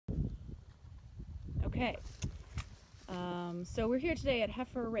Okay. So we're here today at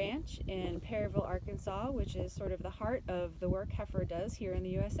Heifer Ranch in Perryville, Arkansas, which is sort of the heart of the work Heifer does here in the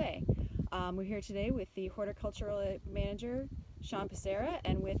USA. We're here today with the horticultural manager, Sean Pissera,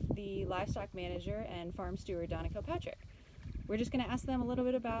 and with the livestock manager and farm steward, Donna Kilpatrick. We're just going to ask them a little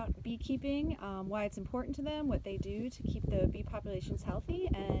bit about beekeeping, why it's important to them, what they do to keep the bee populations healthy,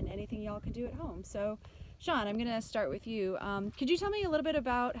 and anything y'all can do at home. So, Sean, I'm going to start with you. Could you tell me a little bit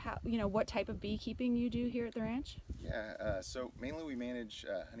about how, what type of beekeeping you do here at the ranch? Yeah, so mainly we manage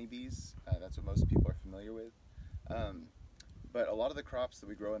honeybees. That's what most people are familiar with. But a lot of the crops that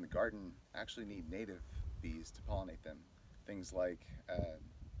we grow in the garden actually need native bees to pollinate them. Things like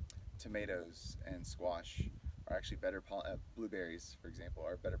tomatoes and squash are actually better, blueberries, for example,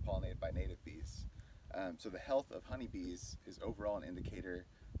 are better pollinated by native bees. So the health of honeybees is overall an indicator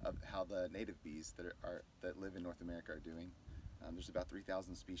of how the native bees that live in North America are doing. There's about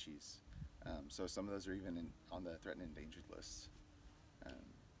 3,000 species. So some of those are even on the threatened and endangered list.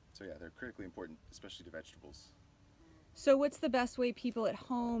 So yeah, they're critically important, especially to vegetables. So what's the best way people at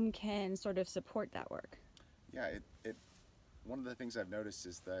home can sort of support that work? Yeah, one of the things I've noticed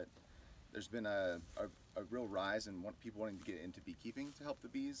is that there's been a real rise in people wanting to get into beekeeping to help the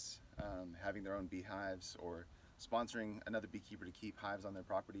bees, having their own beehives or sponsoring another beekeeper to keep hives on their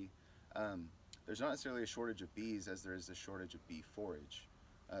property. There's not necessarily a shortage of bees as there is a shortage of bee forage.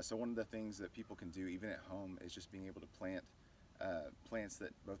 So one of the things that people can do even at home is just being able to plant plants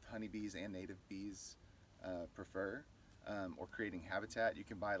that both honeybees and native bees prefer, or creating habitat. You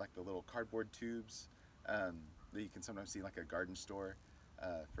can buy like the little cardboard tubes that you can sometimes see like a garden store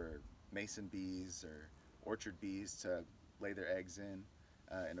for mason bees or orchard bees to lay their eggs in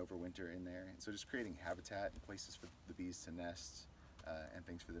and overwinter in there. And so just creating habitat and places for the bees to nest and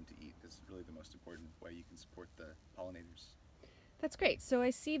things for them to eat is really the most important way you can support the pollinators. That's great. So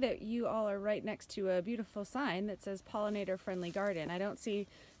I see that you all are right next to a beautiful sign that says Pollinator Friendly Garden. I don't see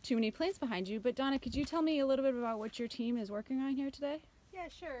too many plants behind you, but Donna, could you tell me a little bit about what your team is working on here today? Yeah,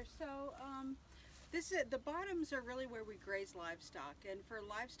 sure. So the bottoms are really where we graze livestock, and for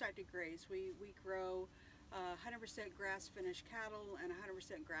livestock to graze, we grow 100% grass-finished cattle and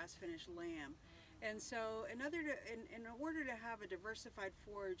 100% grass-finished lamb. And so in order to have a diversified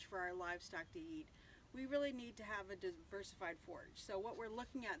forage for our livestock to eat, we really need to have a diversified forage. So what we're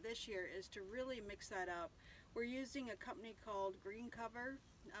looking at this year is to really mix that up. We're using a company called Green Cover,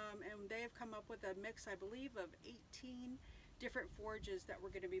 and they have come up with a mix, I believe, of 18 different forages that we're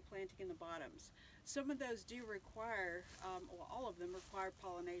going to be planting in the bottoms. Some of those do require, well, all of them require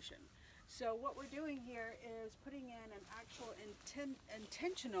pollination. So what we're doing here is putting in an actual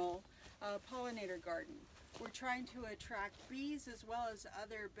intentional pollinator garden. We're trying to attract bees as well as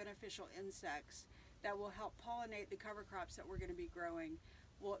other beneficial insects that will help pollinate the cover crops that we're going to be growing,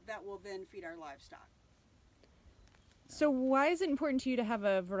 that will then feed our livestock. So why is it important to you to have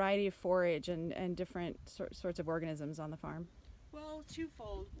a variety of forage and different sorts of organisms on the farm? Well,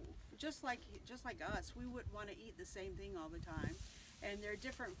 twofold. Just like us, we wouldn't want to eat the same thing all the time. And there are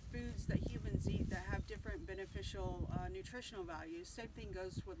different foods that humans eat that have different beneficial nutritional values. Same thing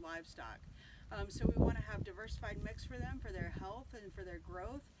goes with livestock. So we want to have diversified mix for them, for their health and for their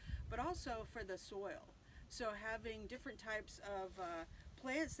growth, but also for the soil. So having different types of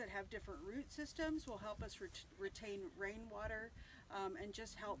plants that have different root systems will help us retain rainwater and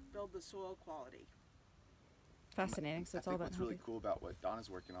just help build the soil quality. Fascinating. So it's all about what's really cool about what Donna's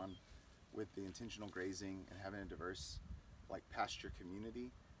working on with the intentional grazing and having a diverse pasture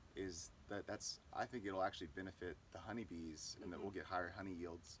community is I think it'll actually benefit the honeybees and that we'll get higher honey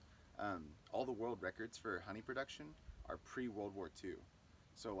yields. All the world records for honey production are pre-World War II.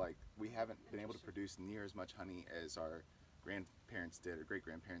 So we haven't been able to produce near as much honey as our grandparents did or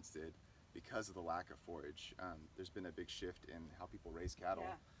great-grandparents did because of the lack of forage. There's been a big shift in how people raise cattle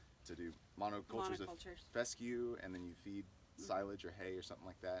to do monocultures of fescue, and then you feed silage or hay or something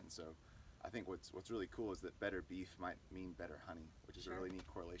like that. And so I think what's really cool is that better beef might mean better honey, which is a really neat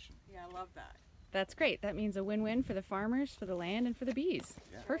correlation. Yeah, I love that. That's great. That means a win-win for the farmers, for the land, and for the bees.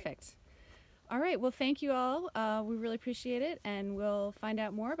 Yeah. Perfect. All right, well, thank you all. We really appreciate it, and we'll find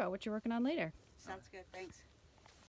out more about what you're working on later. Sounds good. Thanks.